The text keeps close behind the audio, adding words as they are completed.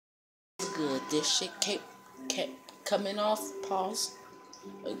but this shit kept coming off. Pause.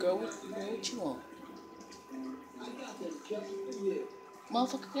 Hey, girl, what you want?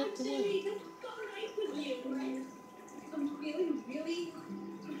 Motherfucker, get the way.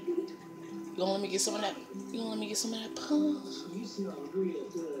 You gonna let me get some of that? You gonna let me get some of that pump?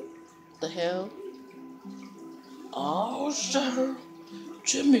 The hell? Oh, sir.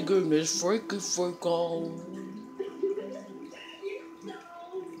 Jimmy getting this freaky freak on.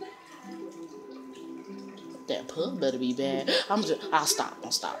 That pub better be bad. I'll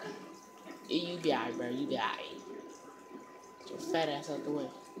stop. You be alright, bro. You be alright. Get your fat ass out the way.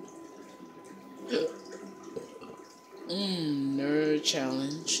 Nerd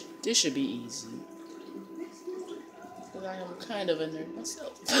challenge. This should be easy. Because I am kind of a nerd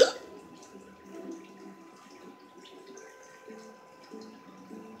myself.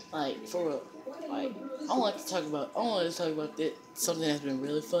 Like, for real. Like, I want to talk about something that's been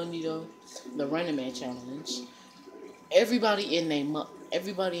really funny though. The Running Man challenge. Everybody in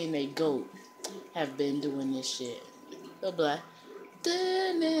they goat have been doing this shit. They'll be like,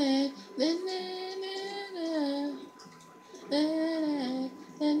 and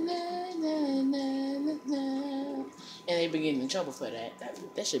they be getting in trouble for that.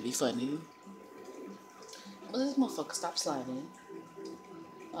 That should be funny. But this motherfucker stop sliding.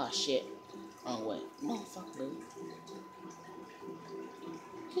 Oh shit. Wrong way. Motherfucker, dude.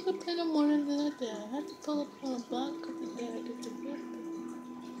 You can play the morning than that. I have to pull up on a block because I gotta get to bed.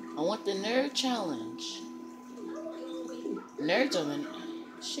 I want the nerd challenge. Nerds are the...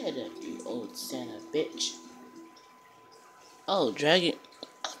 Shut up, you old son of a bitch. Oh, Dragon.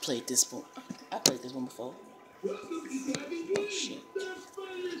 I played this one before. Oh, shit.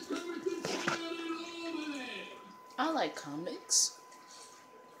 I like comics.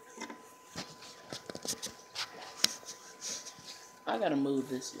 I gotta move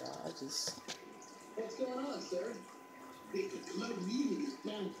this, y'all. What's going on, sir? The club meeting is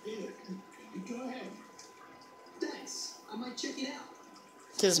downstairs. Go ahead. Thanks. I might check it out.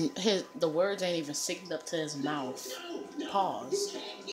 The words ain't even synced up to his mouth. Pause.